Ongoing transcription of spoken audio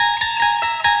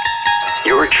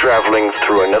traveling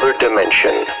through another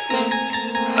dimension.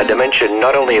 A dimension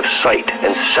not only of sight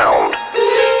and sound,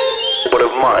 but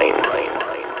of mind.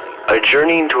 A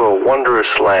journey into a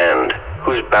wondrous land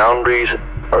whose boundaries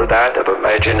are that of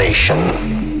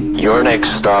imagination. Your next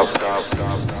stop,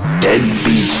 Dead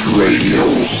Beats Radio.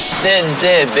 Zed's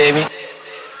dead, baby.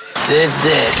 Zed's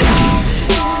dead.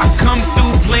 I come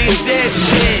through playing Zed's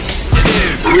dead.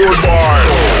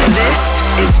 This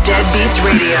is Dead Beats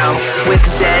Radio with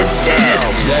Zed's dead.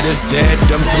 Zed is dead,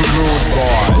 them some rude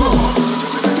boys.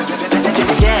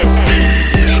 Dead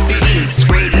Beats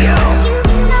Radio.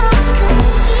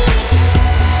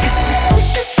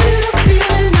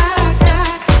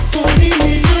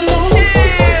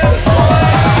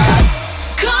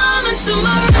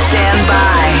 Stand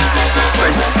by for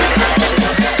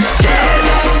Dead.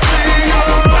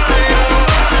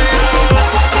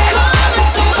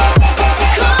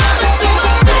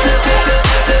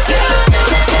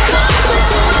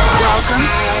 Welcome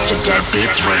to Dead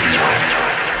Beats Radio.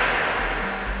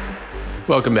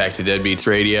 Welcome back to Dead Beats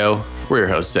Radio. We're your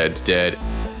host, Zed's Dead.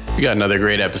 We got another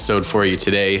great episode for you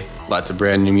today. Lots of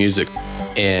brand new music.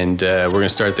 And we're going to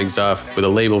start things off with a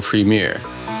label premiere.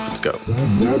 Let's go.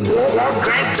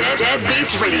 Dead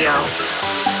Beats Radio.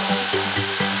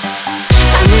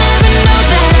 I never know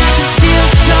that I could feel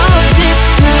so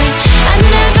different. I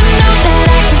never know that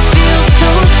I could feel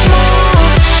so small.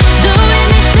 The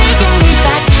wind is taking me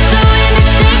back. The wind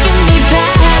is taking me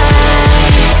back to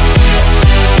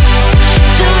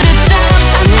the top.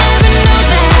 I never know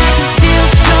that I could feel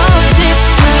so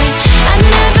different. I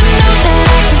never know that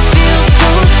I could feel so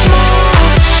small.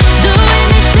 The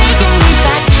wind is taking me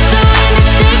back. The wind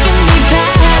is taking me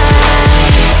back.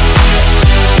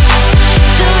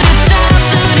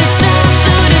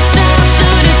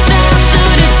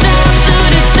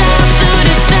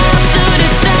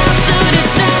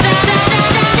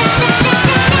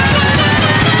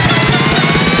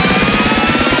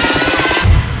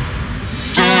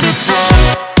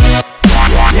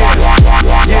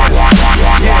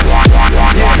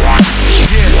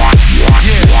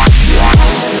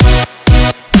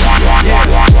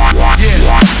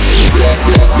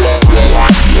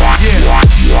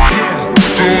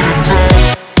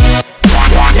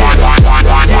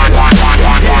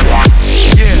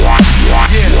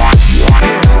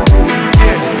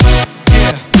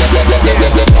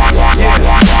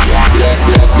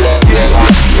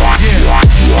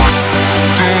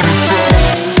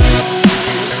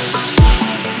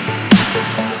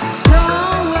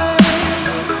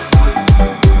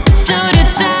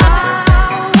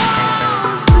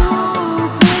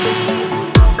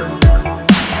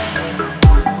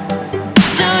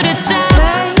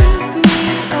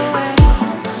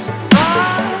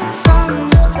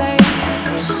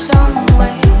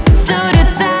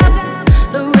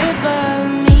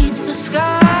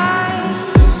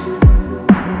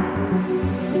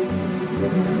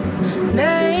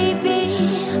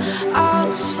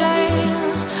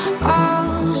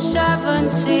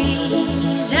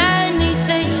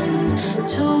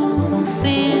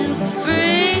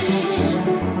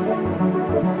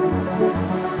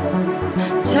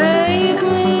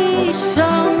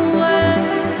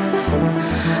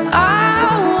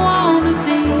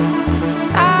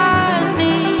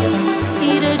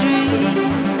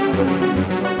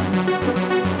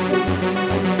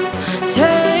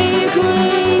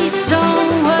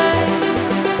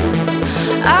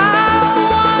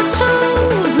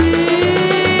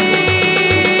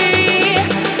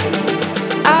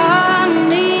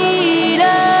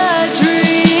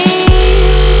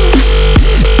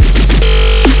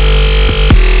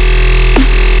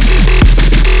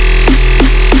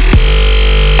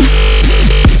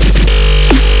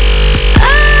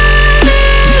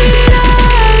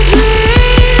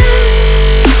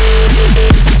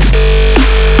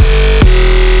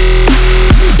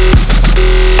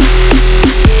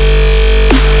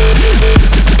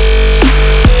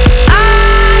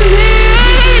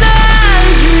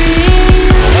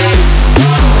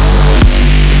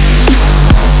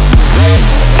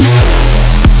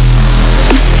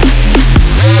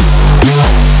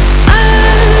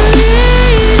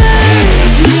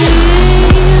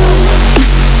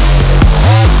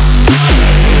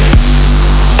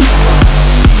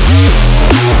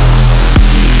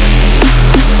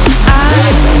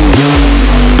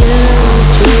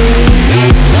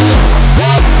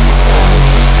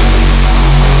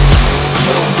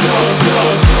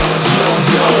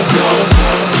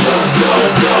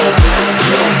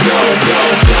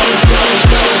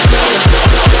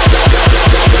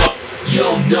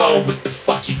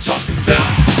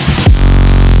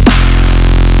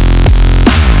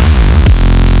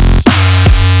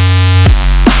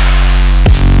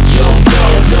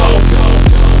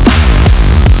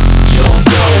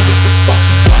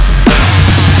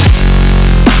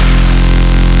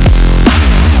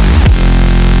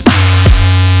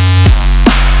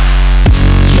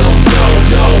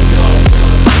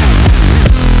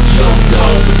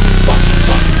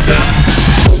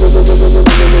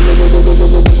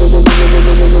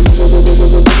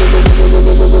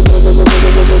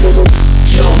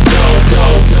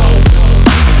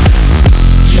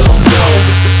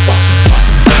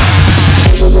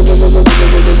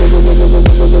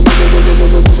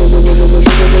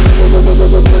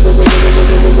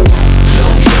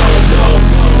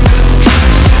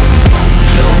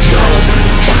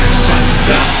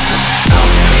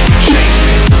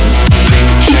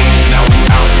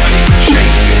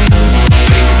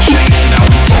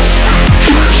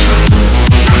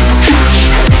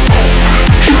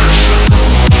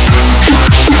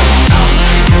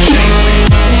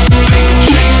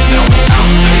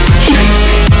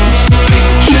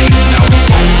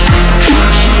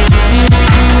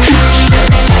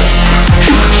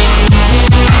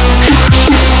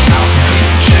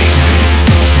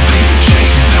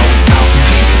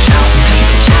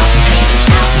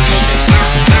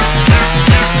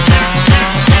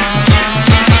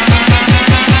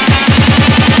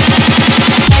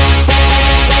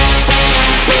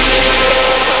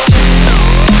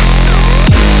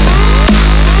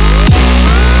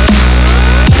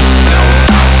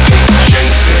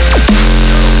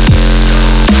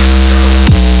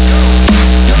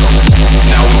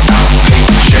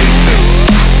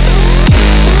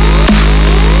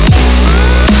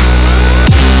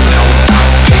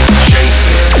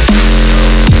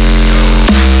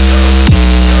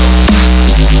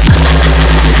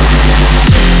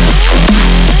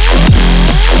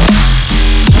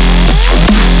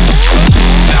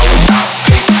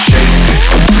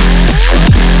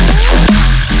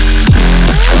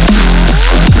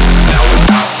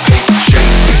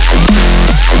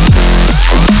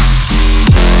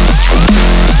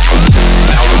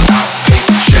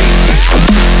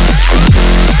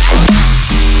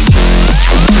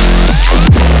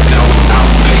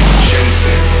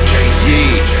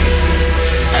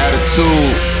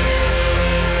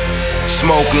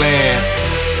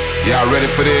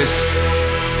 for this?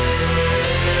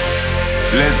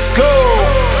 Let's go!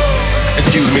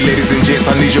 Excuse me, ladies and gents,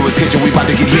 I need your attention, we about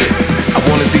to get lit. I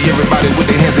wanna see everybody with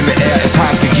their hands in the air as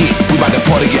high as can get. We about to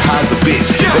party, get high as a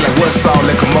bitch. They're like, what's all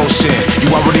that commotion?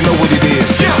 You already know what it is.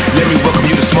 Let me welcome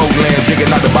you to Smoke Land, drinking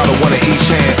out the bottle, one in each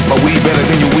hand. My weed better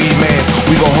than your weed mans.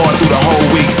 We go hard through the whole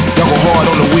week, y'all go hard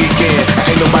on the weekend.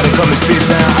 Ain't nobody come to sit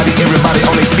down, I need everybody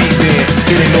on their feet then.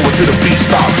 It ain't nowhere till the beat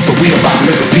stop, so we about to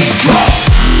let the beat drop.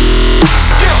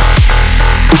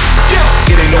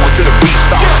 It ain't nowhere till the beat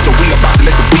stop, so we about to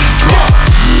let the beat drop.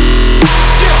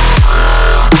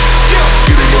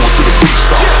 It ain't nowhere till the beat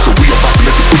stop, so we about to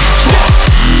let the beat drop.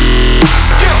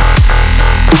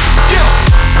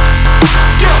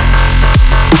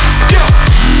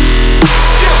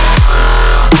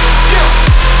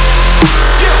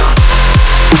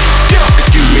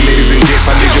 Excuse me, ladies and gents,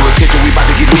 I need your attention, we about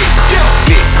to get lit.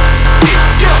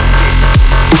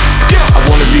 I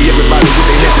wanna see everybody with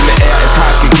their hands in the air as high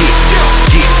as can get.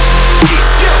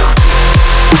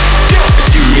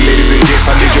 Excuse me, ladies and gents,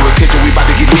 I need your attention, we about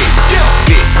to get lit.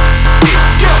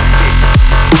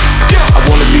 I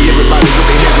wanna see everybody with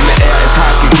their hands in the air as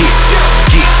high as can get.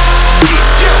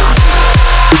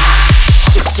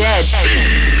 Dead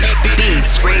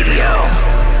Beats Radio.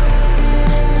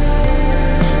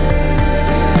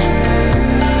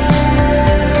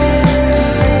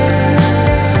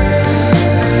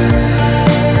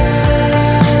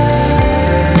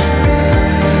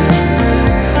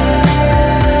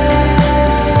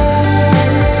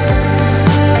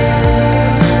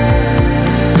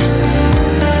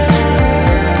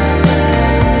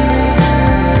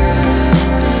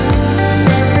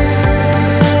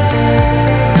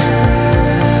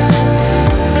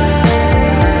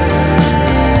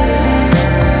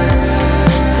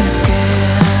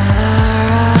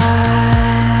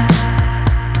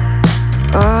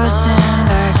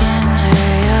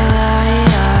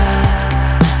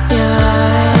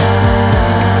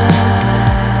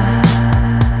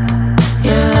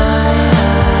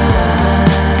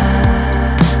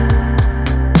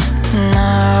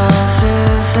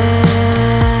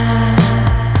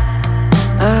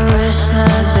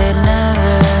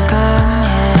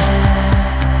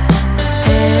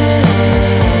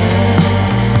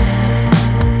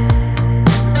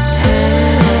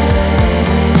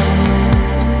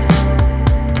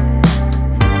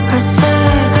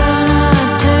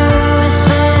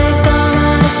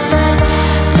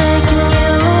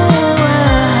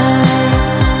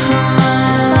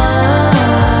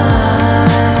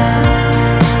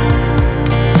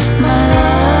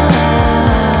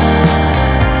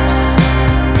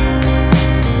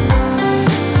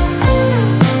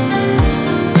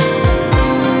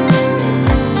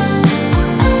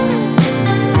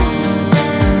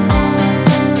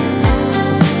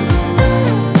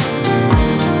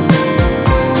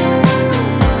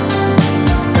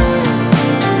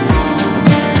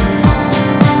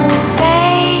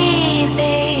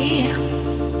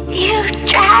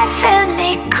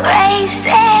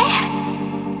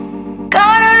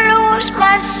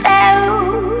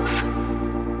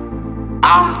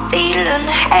 I'm feeling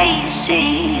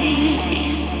hazy.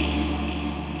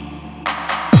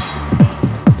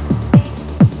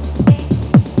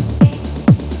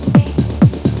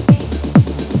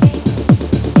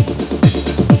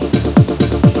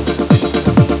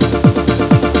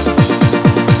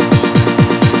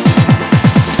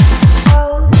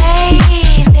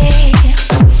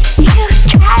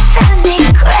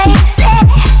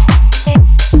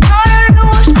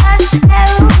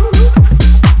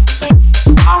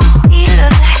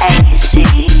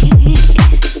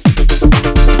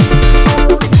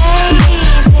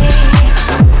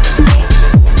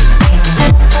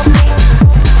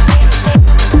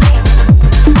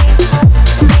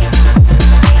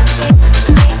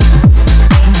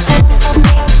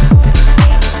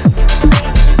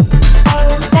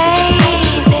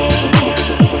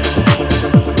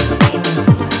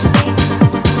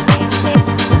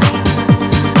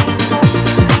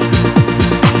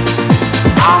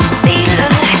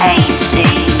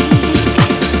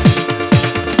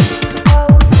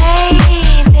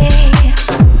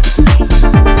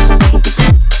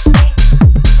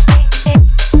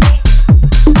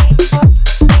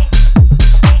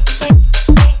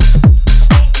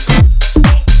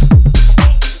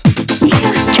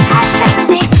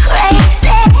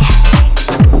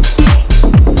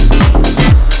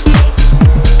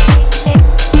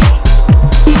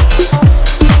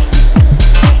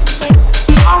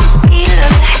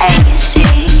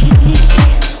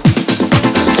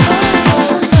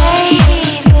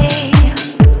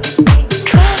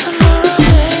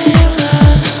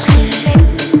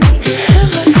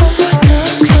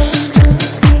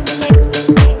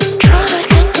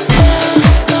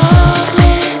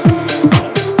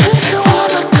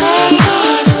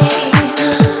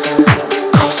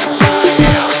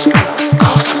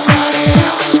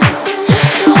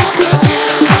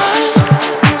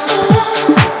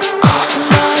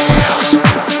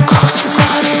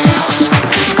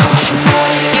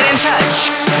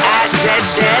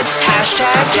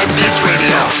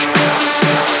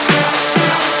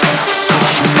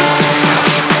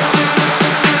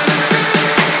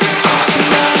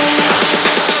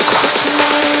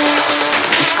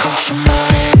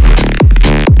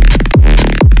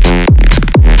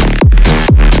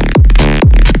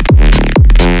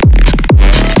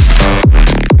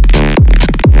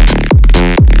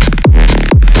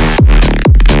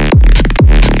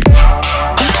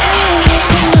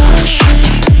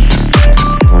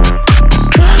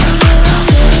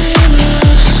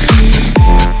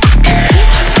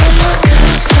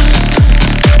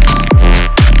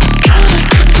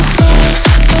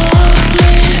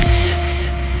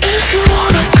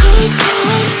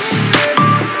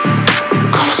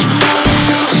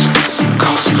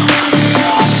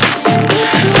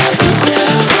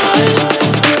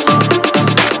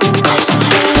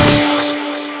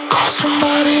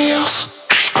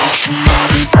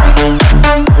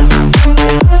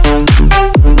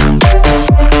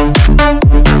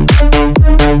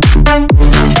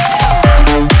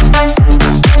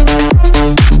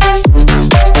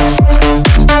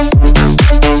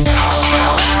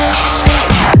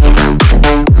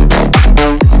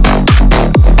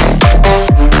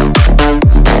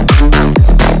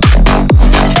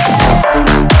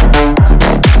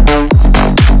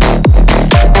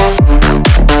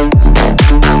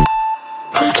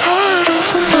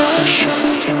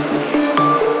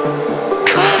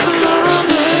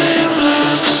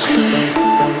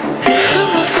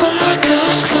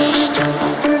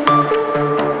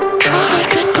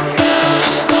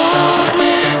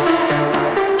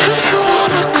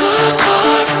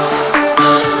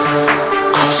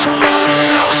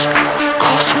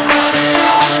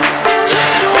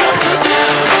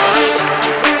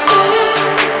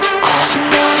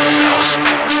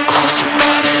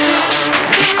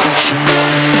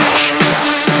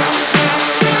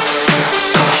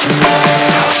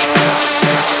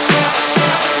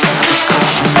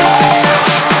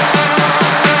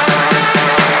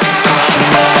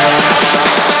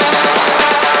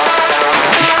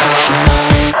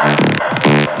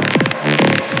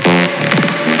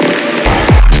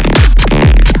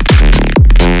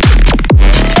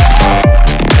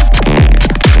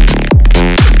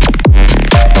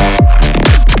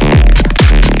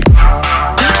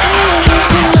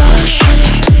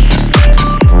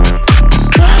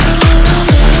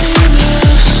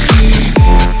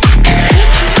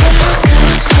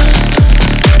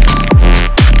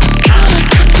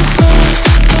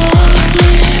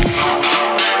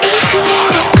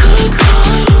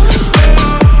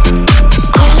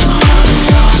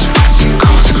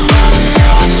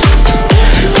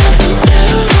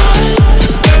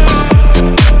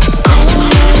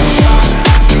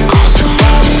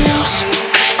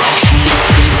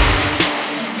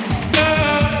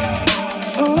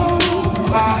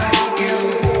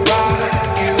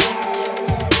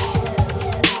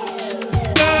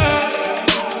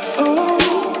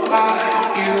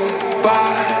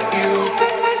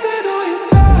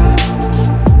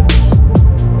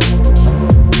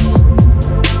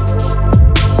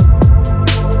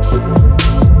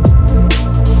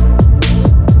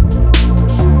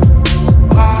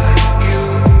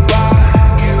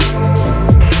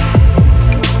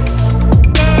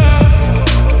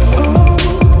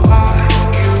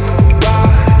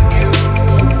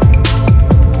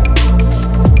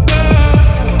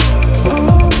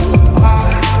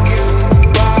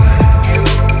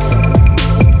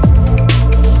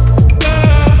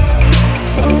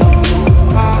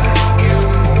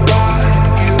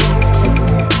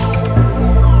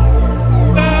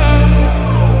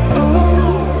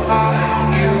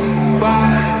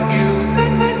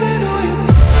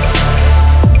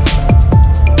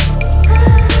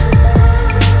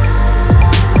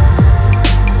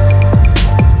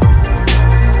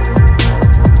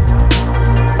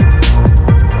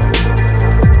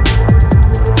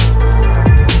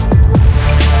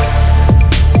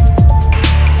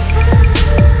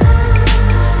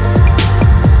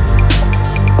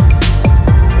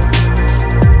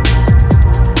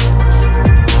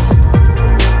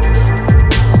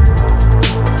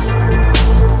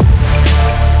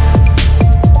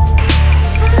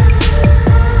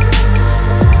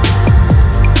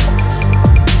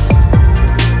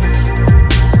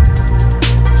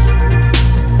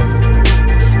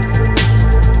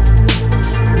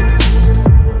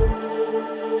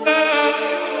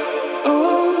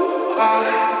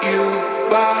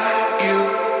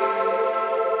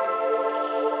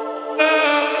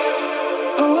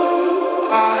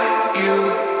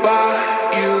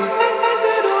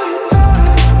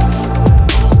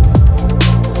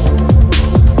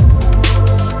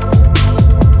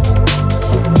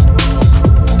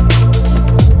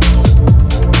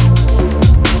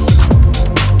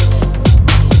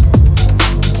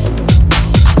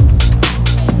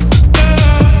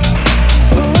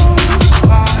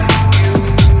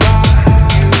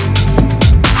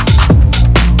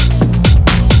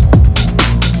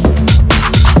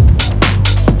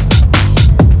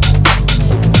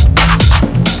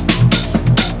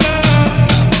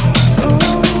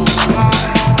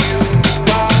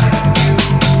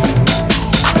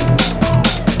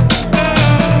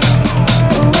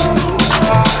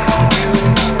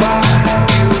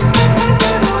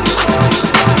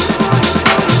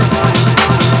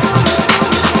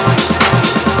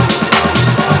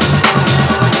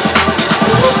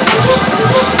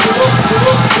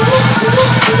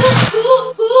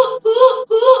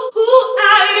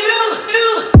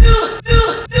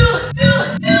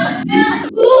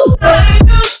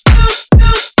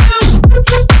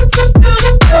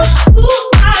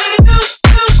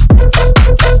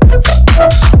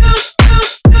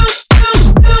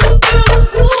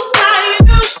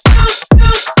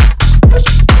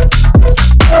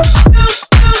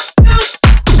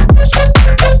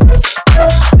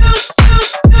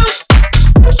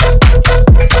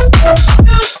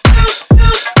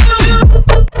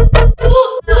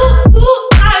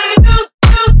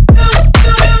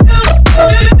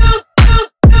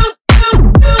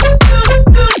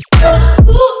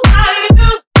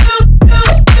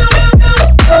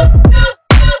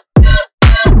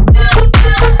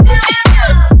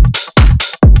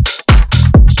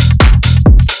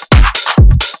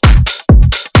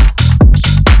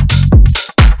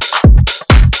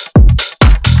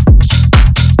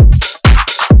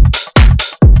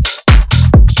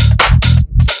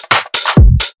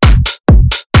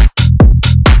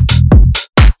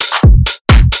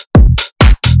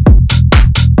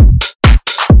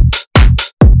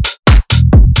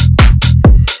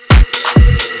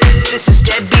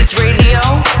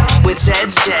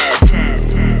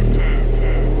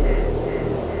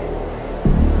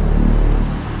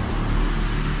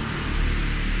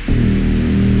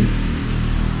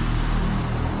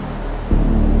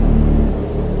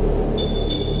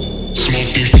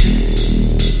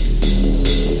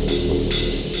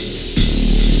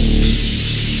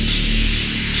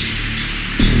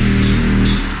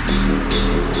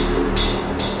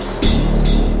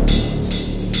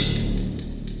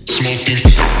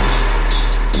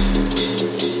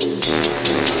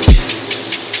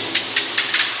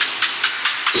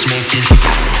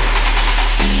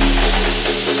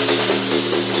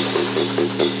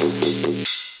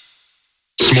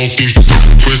 Smoking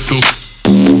crystals.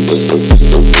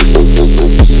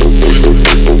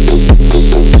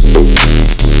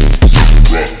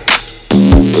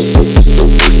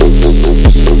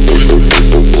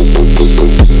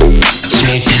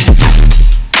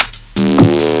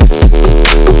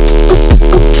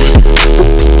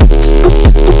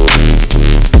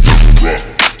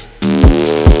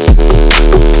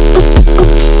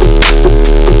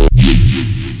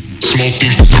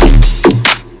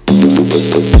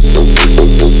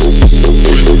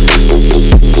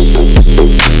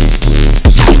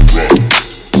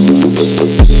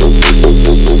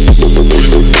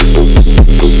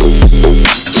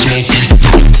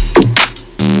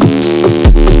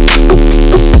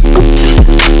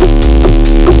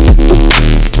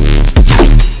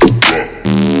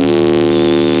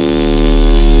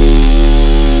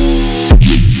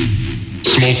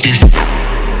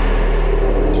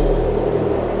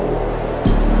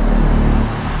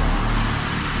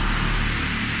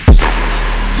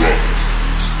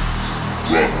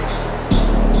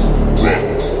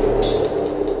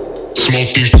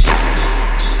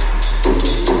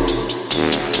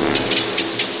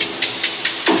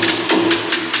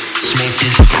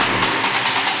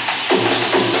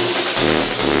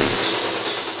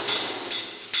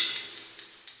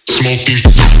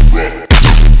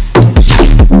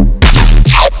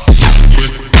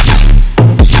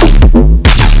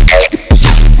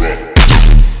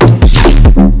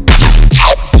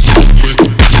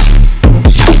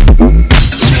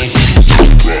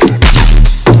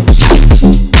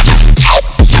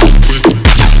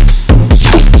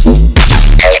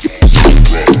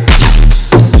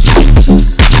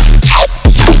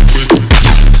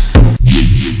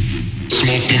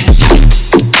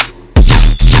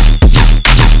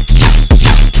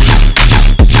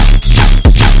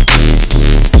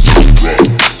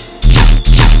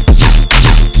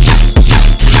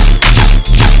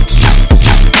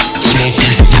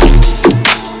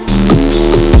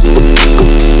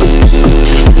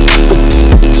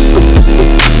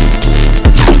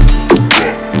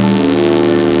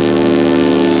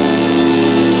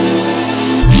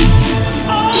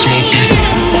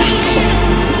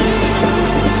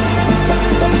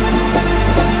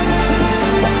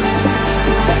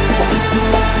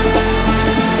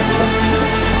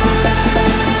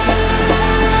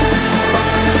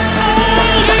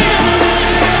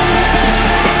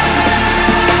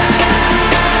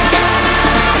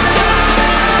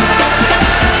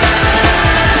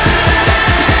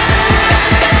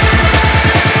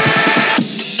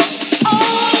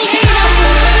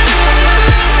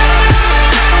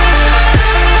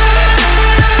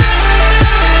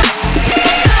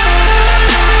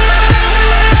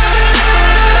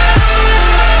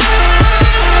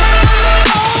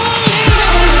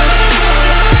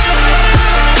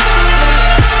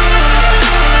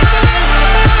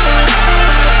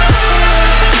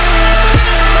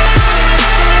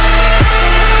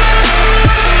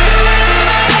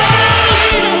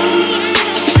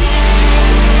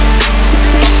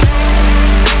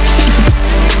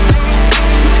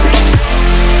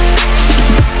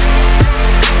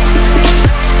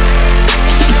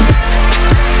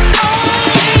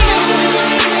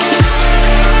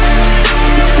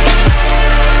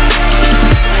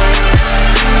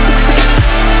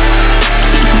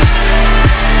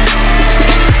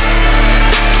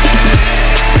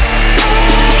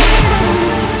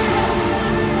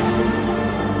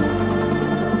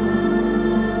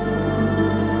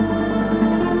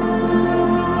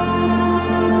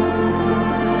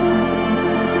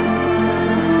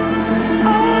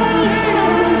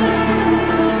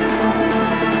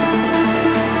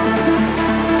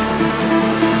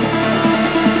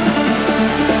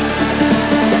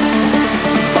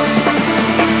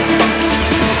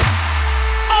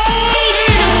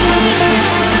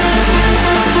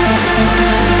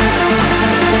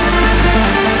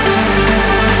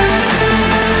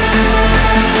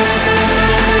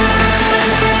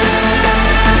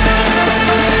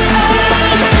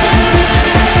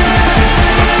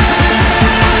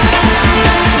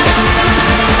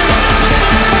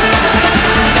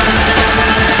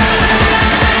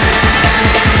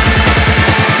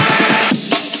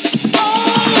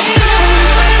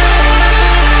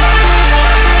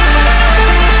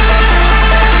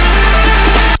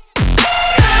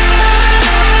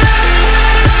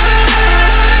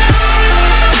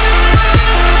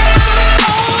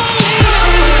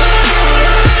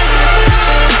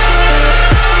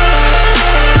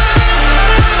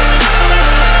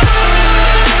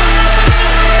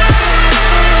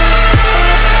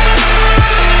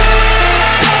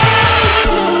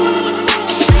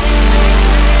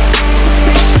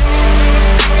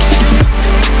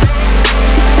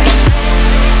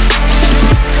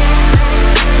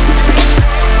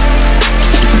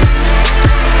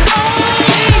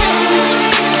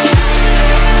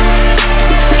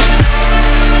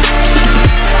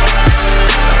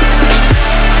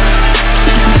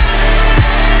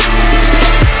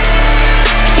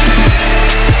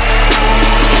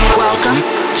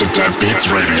 Dead Beats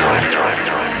Radio.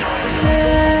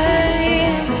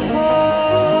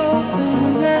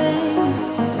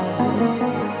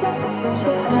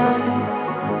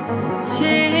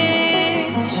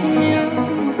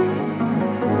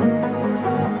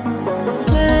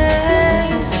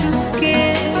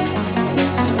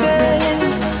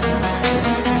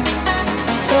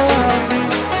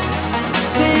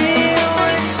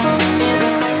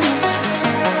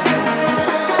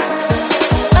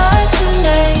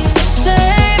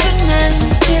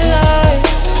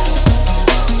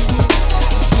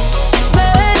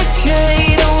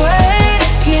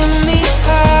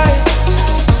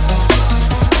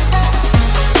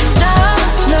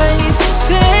 Now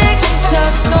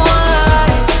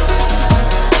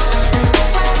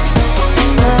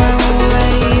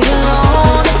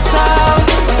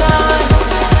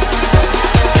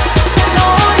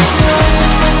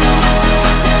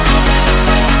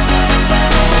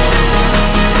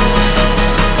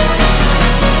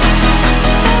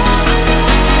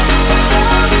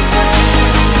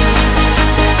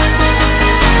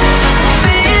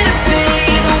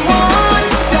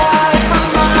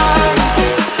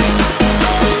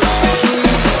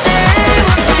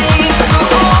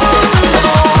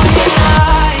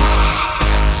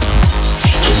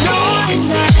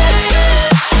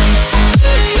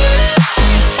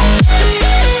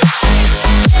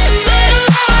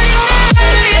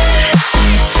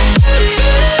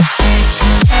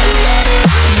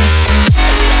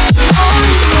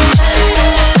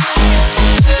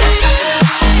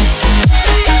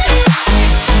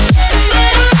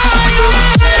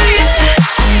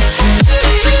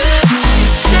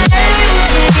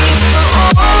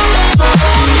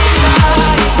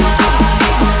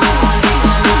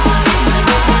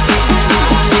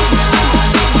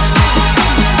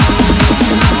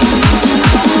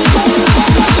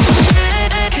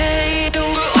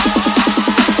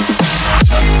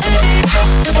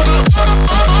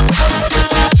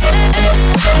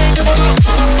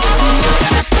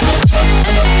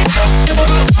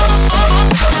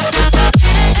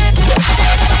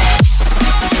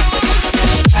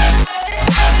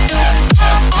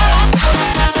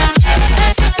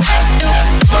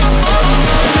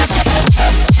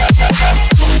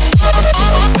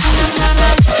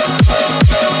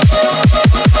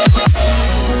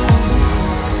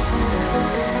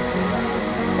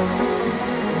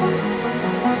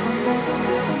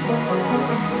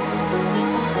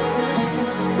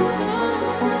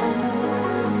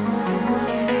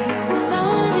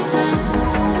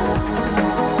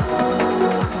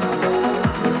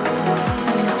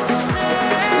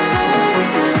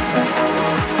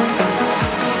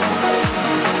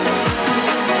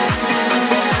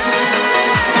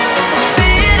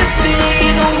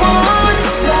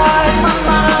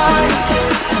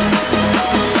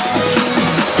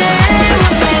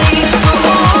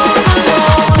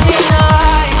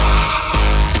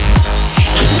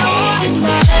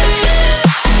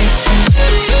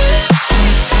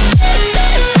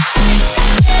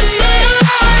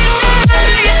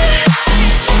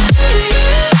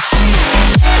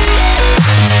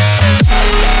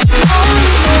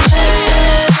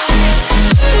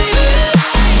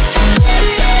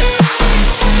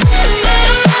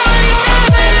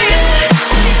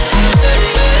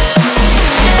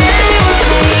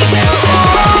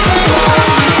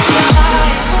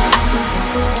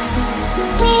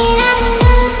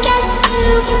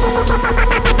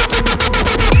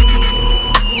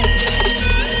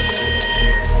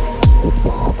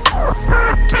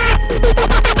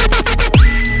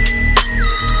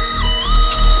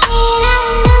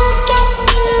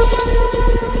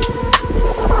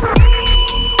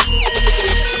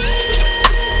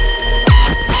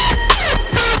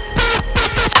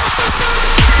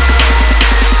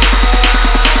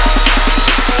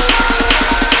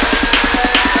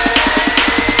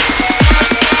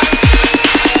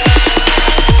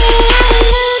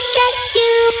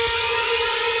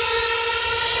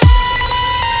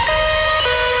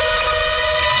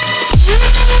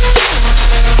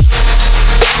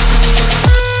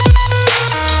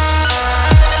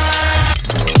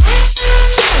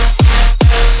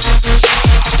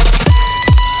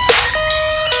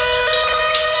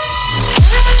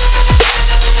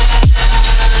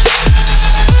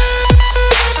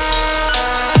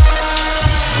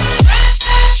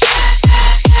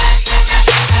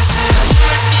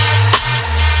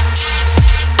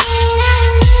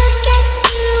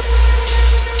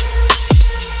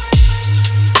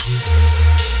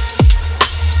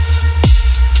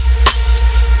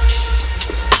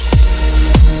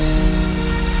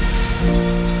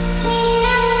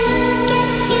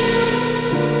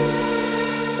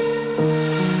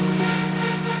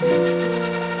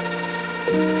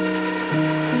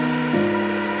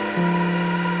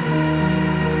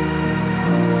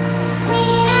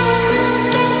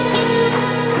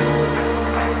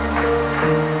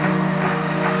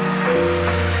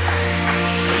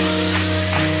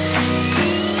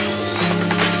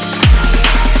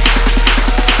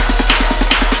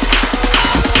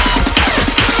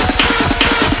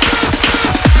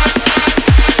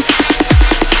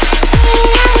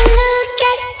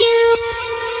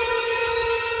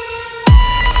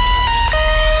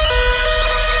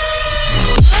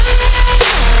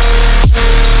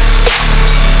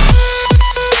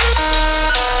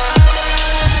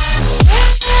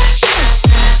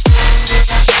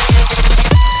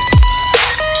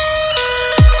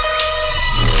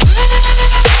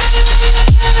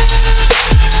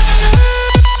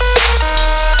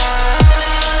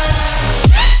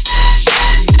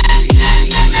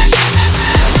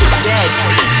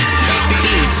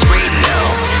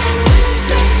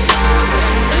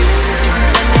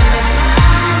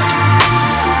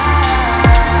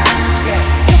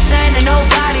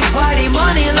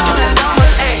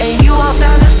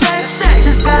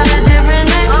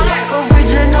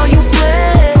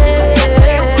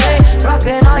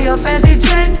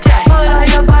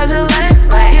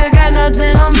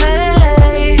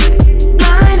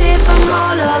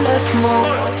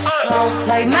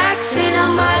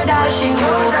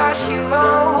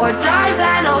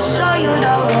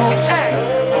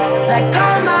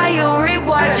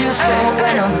the soul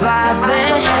when I'm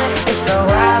vibing. It's a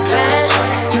rapping.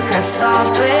 You can't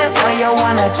stop it. Why you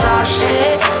wanna talk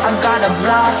shit? I gotta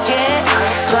block it.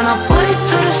 Gonna put it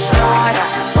to the side.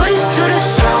 Put it to the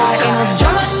side. Ain't no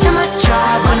drama in my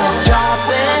tribe when I'm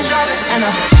dropping. And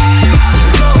I'm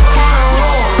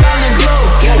round and globe.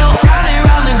 You know, round and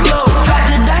round the globe. Drop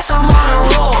the dice, I'm on a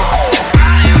roll.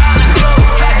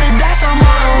 Drop the dice, I'm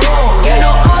on a roll. You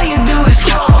know all you do is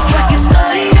roll. Like you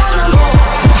study on the low.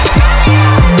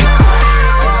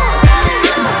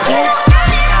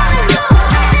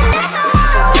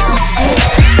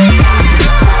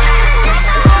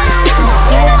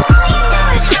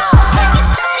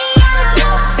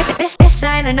 This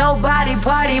ain't a nobody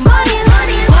party. Money,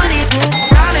 money, money.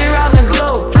 Round and round the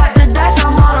globe. Drop the dice,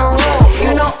 I'm on a roll.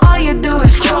 You know all you do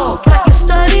is troll. Like you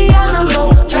study on the low.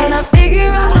 Tryna figure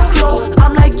out the flow.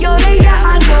 I'm like, yo, yeah,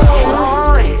 I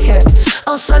know. Yeah.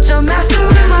 I'm such a master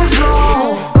in my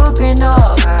zone. Cooking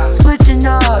up, switching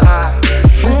up.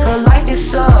 We could light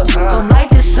this up, don't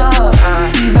light this up.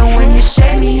 Even when you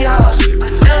shake me up, I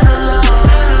feel the love.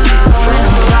 When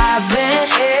I'm vibing,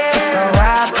 it's a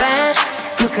rapping.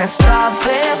 You can't stop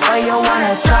it, but you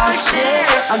wanna talk shit.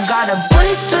 I gotta put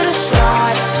it to the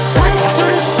side, put it to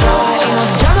the side. Ain't no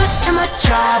drama in my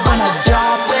tribe when I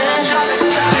drop it.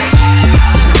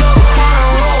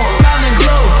 Round and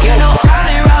globe, you know, round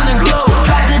and round the globe.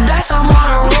 Drop the dice, I'm on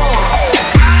a roll.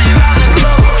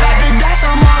 Drop the dice,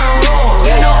 I'm on a roll.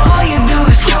 You know all you do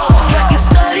is roll. Like you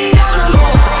study on the low.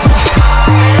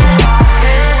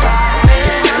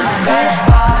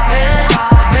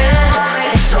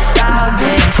 It's so loud,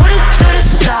 bitch. Put it to the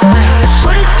side,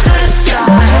 put it to the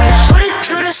side, put it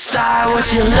to the side. What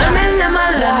you let me live my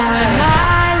life.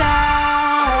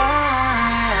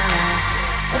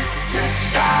 Put it to the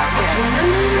side. What you let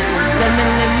me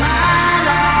live my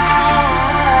life.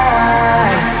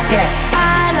 Yeah, I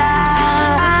love.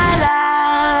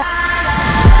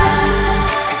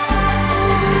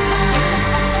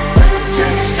 Put it to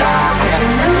the side. What you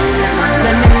let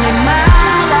me live my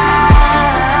life.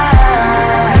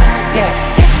 Yeah,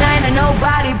 this ain't a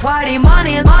nobody party.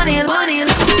 Money, money, money.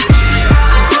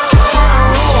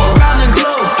 Round the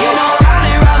globe, you know, round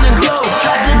and round the globe.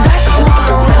 Drop the dice, I'm on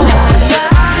a roll.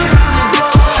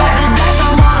 Drop the dice,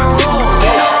 I'm on a roll.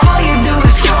 You know all you do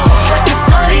is roll. Like you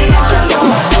study on the low.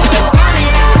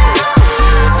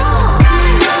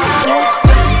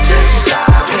 To the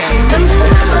side,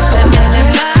 let me live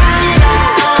my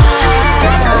life.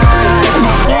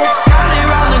 Round and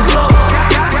round the globe,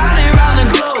 round and round the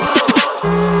globe.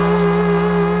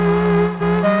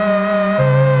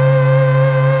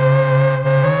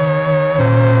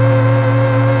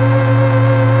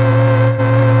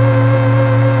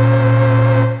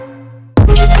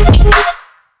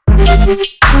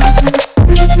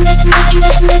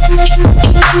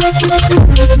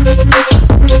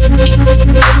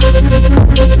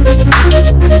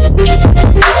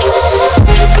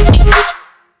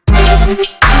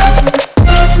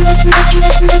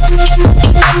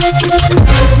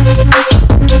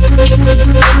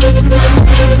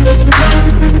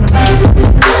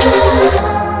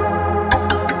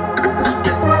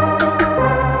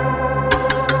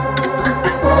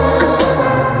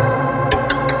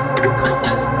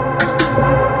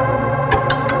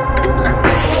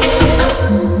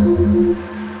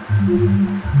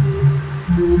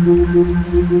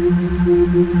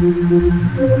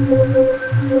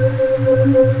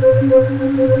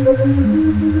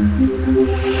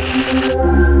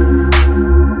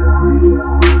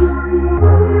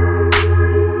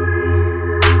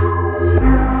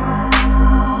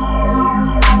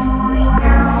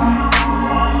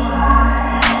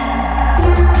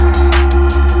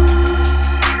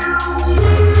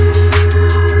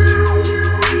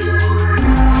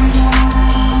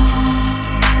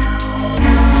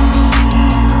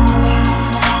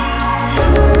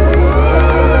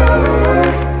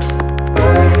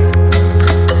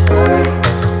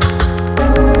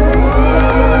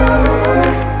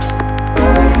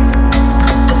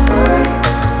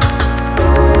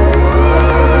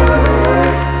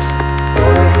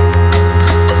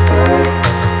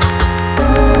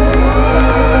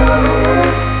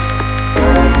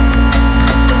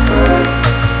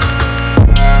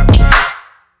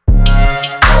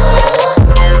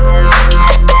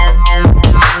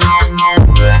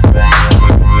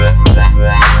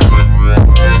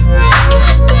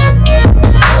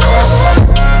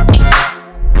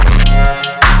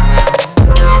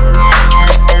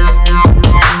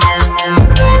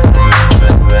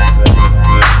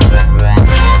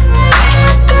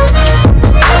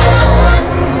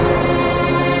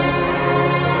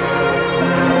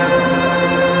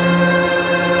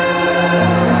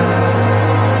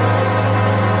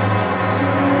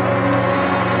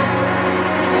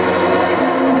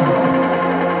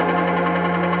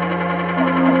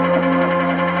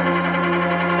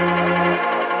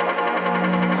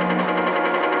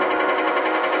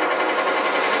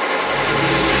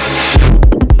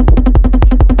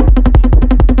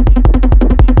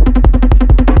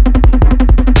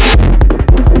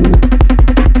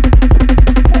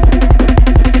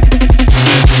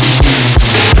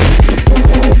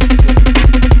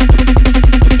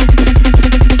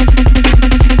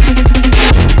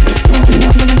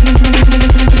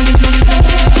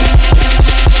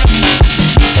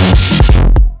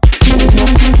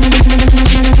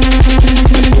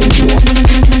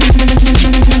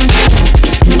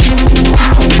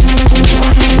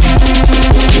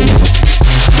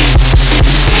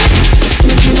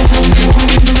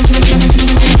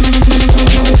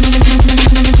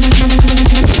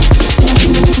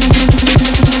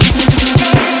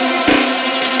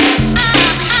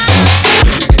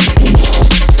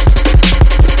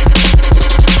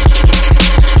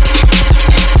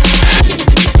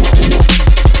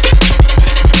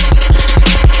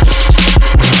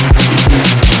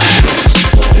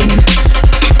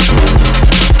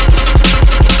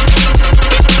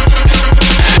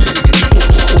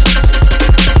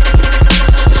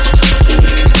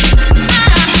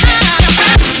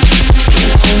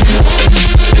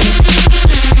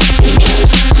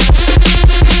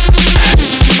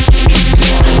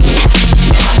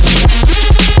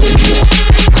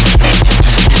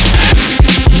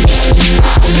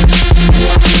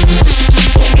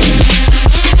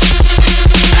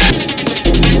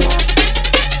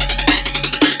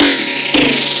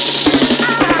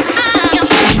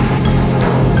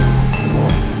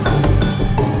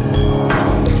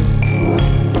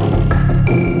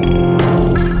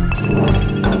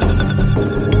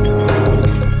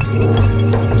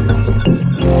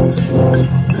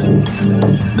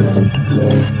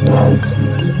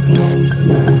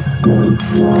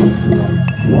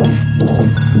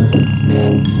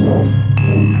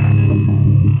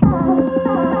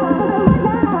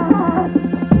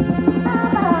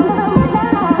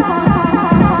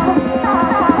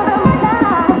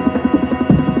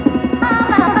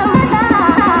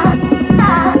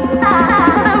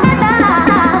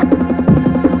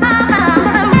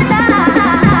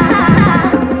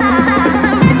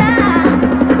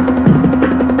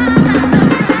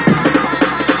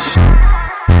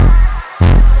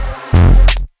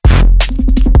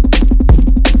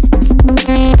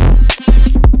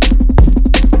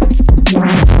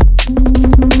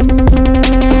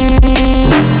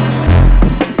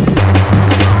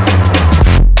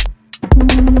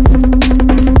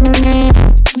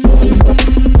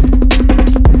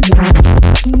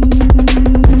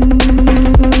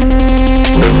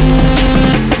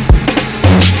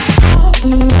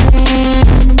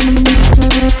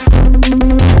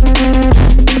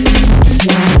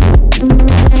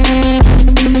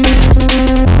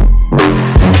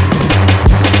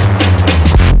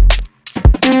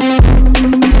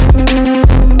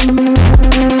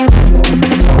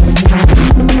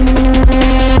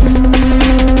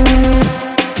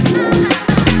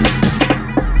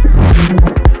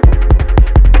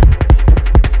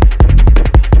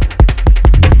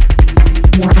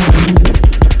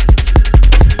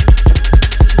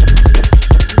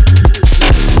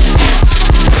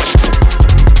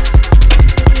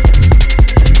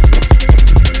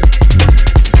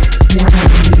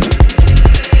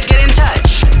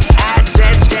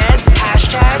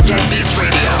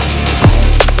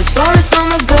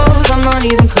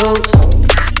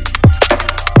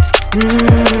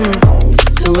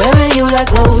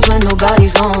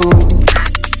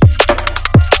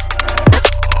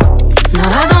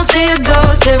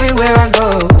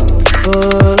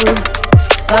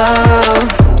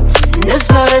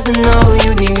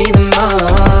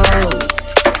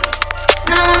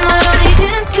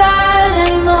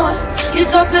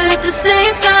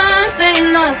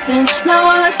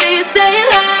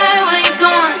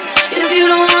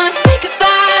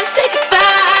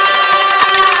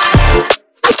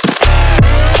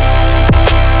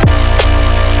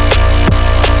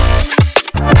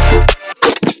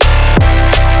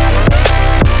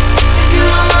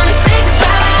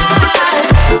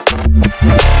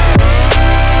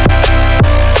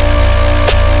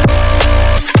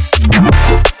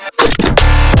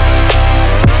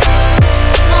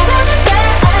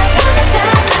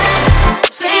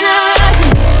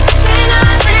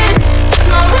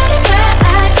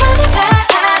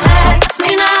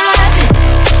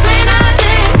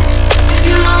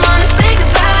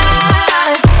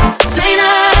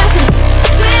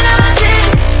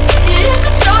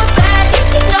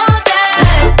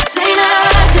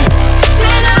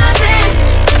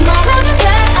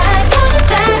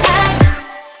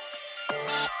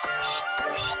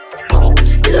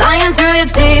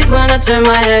 Turn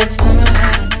my head.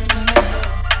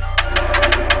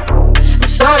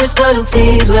 As far as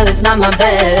subtleties, well, it's not my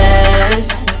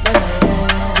best.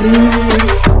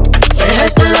 It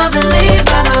hurts to love and leave,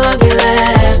 but I love you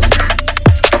less.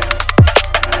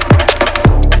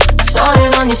 Saw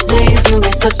it on your sleeves, you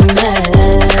made such a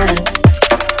mess.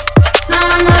 Now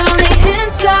I'm not only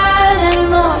inside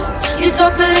anymore. You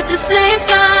talk, but at the same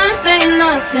time, saying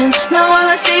nothing. Now all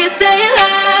I see is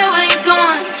daylight when you're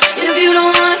gone. If you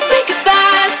don't wanna say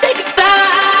goodbye, say goodbye.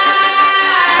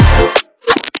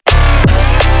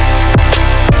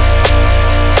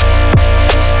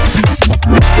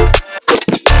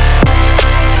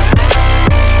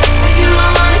 If you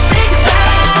don't wanna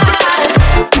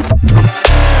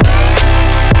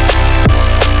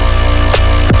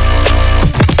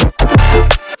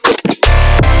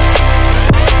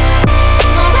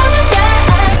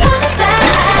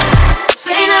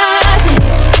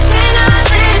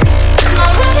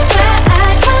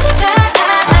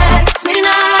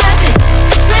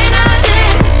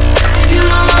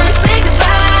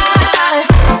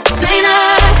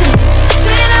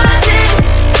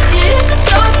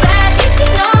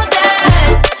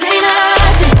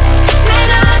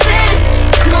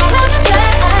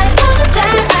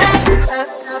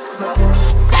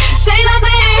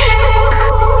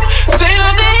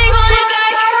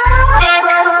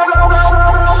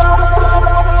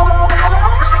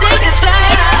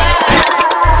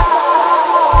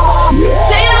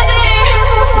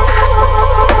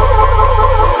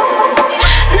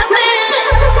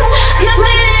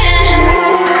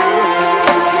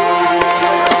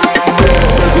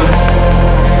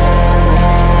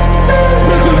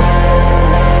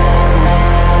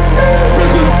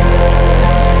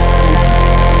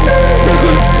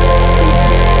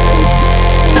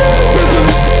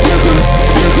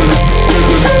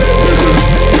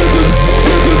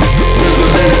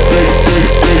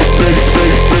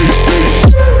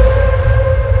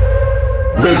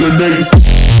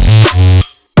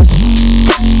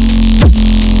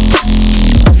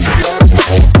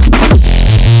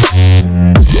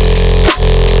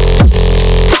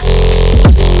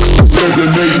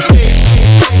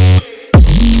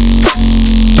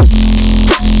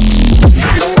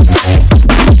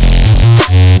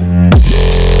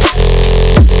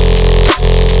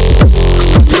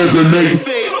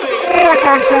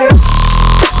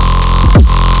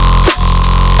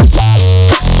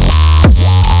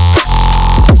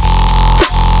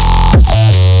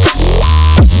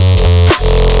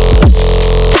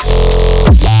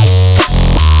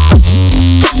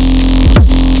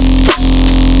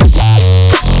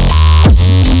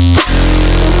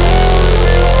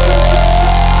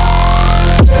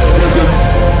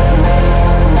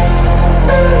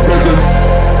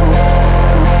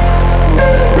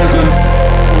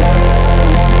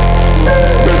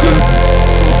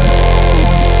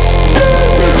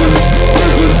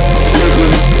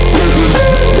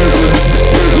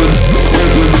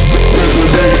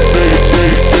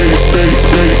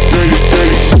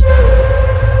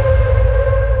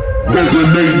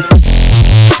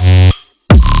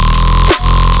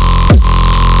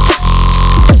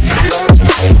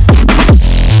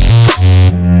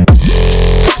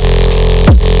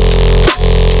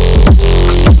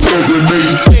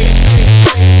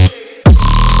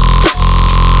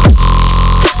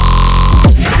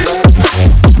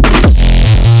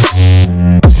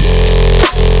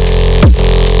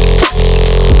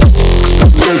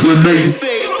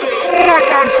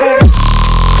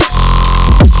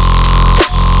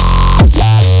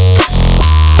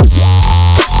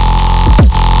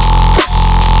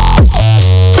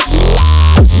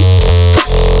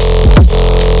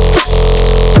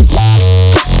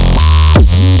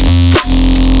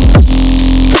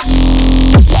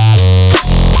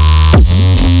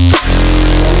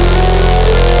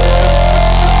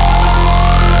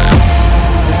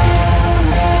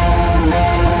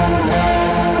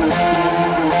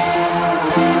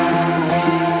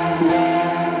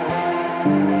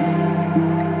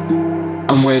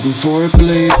I'm waiting for a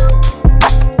bleep,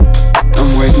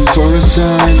 I'm waiting for a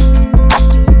sign.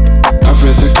 I'd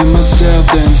rather kill myself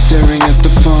than staring at the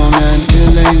phone and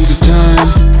killing the time.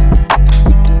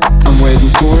 I'm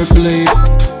waiting for a bleep,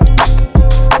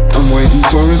 I'm waiting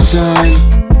for a sign.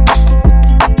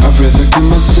 I'd rather kill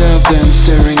myself than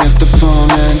staring at the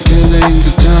phone and killing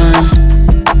the time.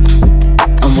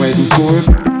 I'm waiting for a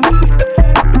bleep.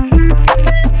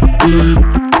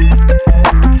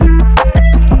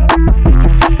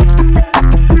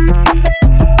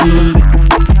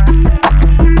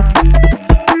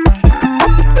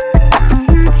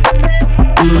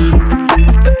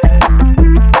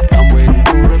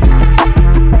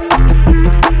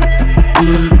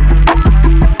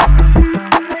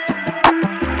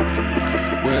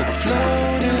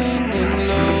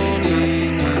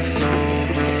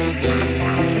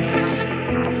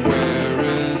 Where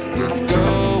is this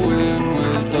going with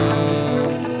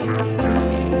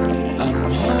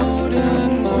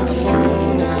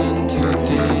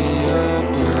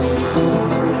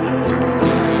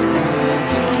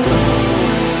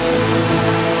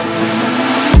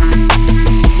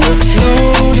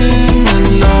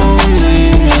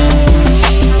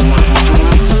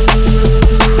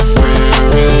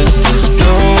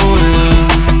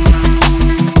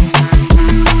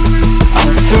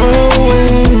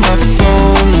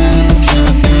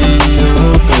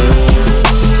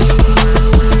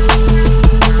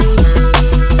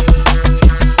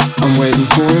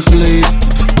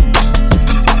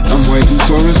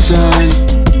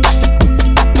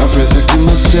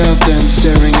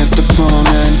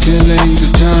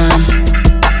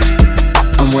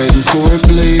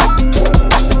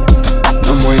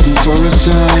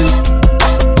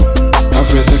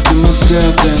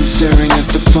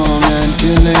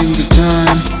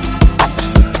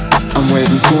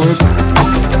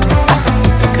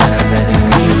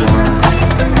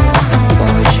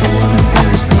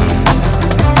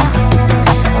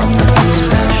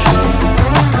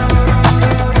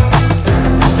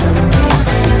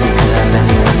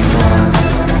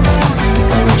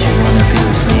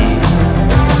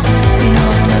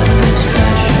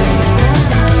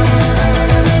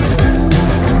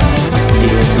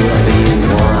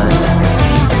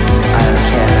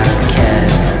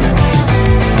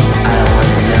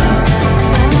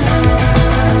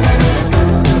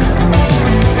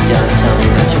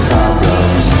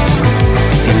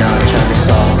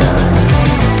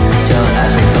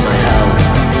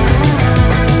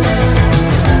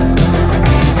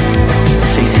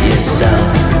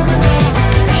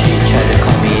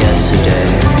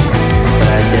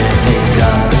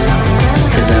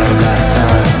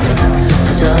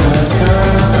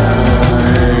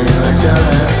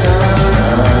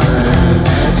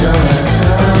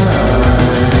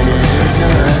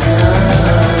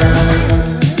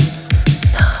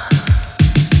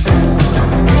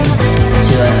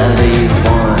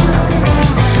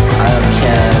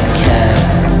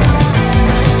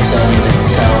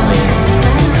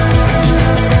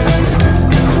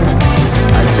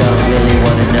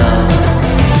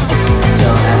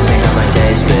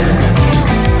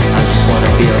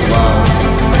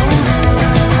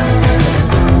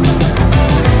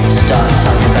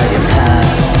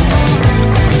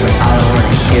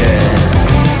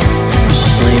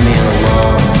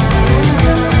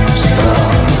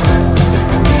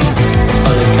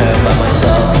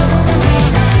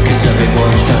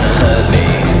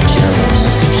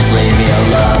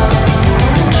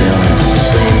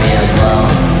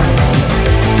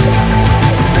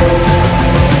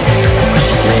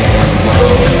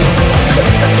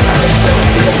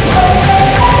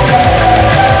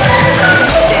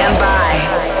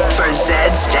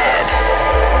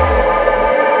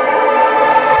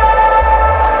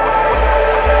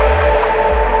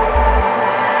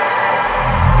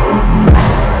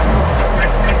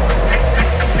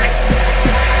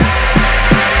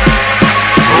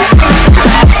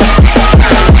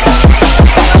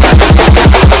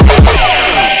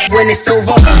when it's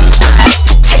over.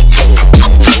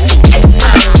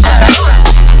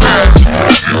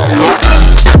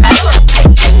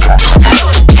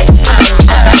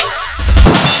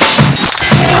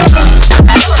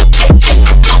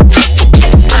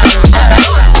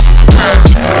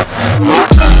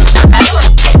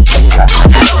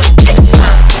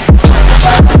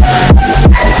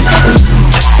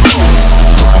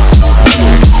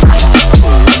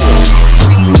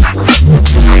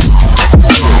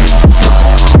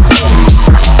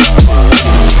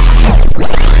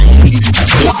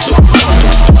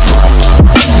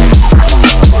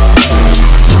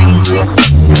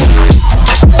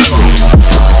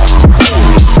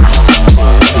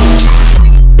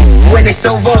 It's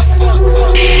over.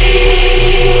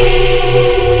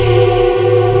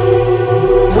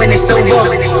 When it's over.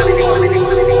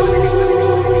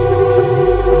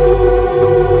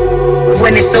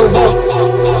 When it's over.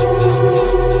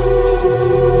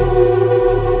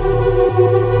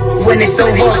 When it's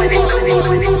over.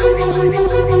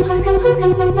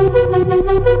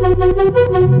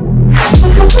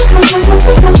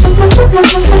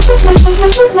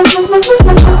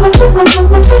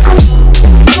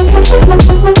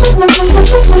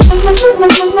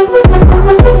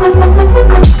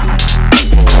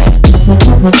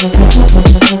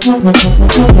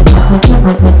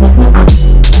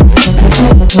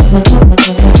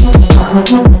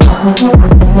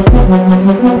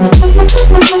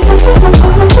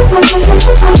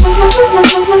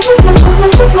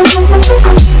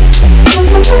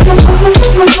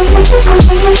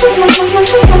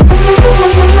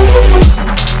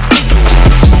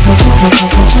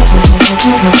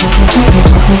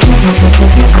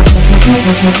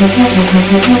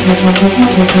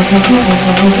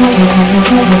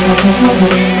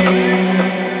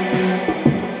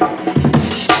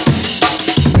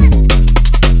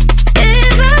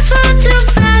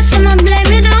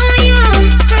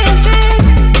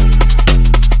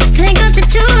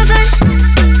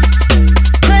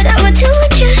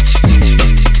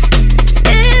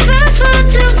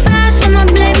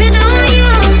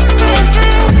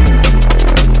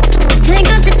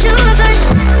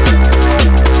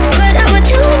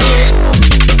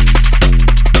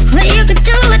 What you could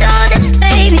do with all this,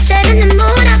 baby, say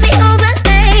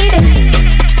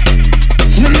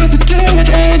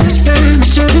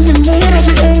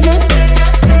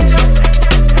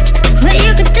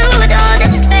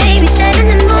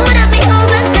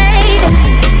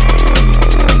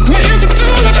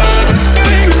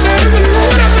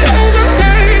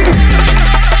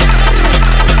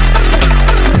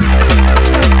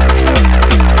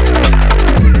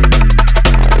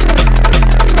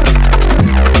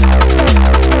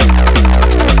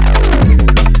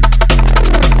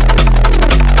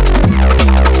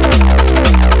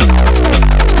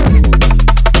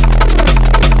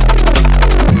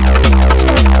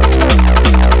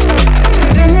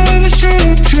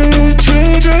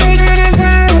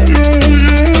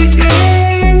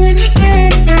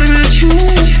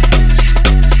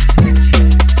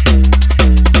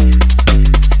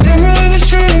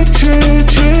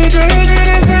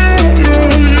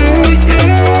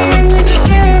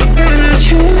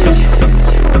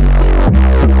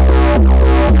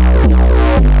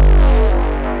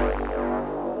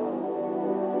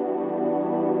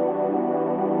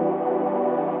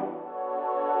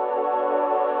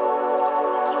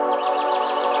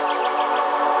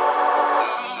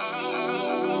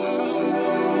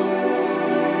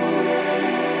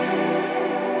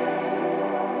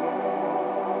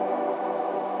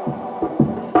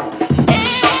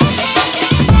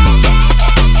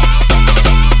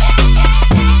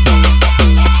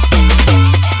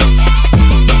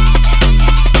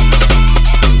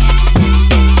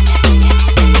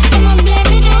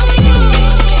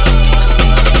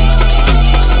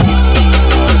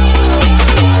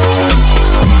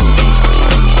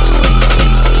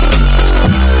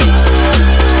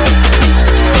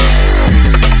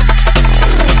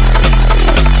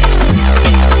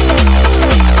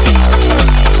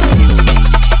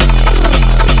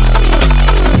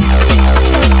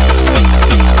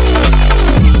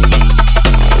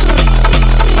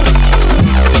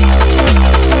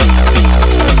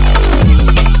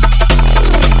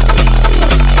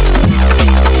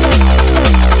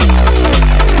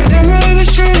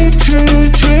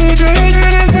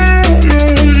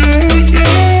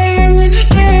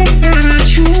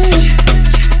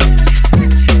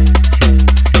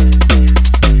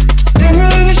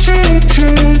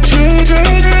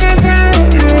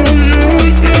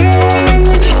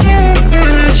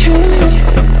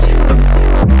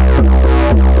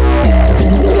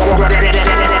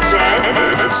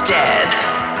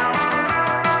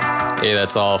Hey,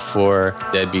 that's all for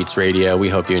Dead Beats Radio. We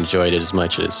hope you enjoyed it as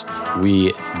much as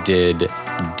we did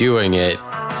doing it.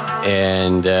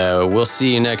 And we'll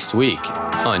see you next week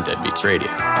on Dead Beats Radio.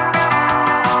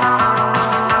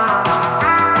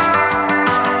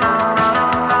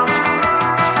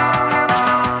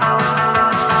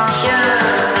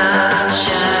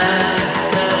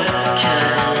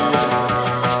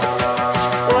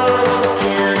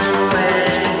 Walking away,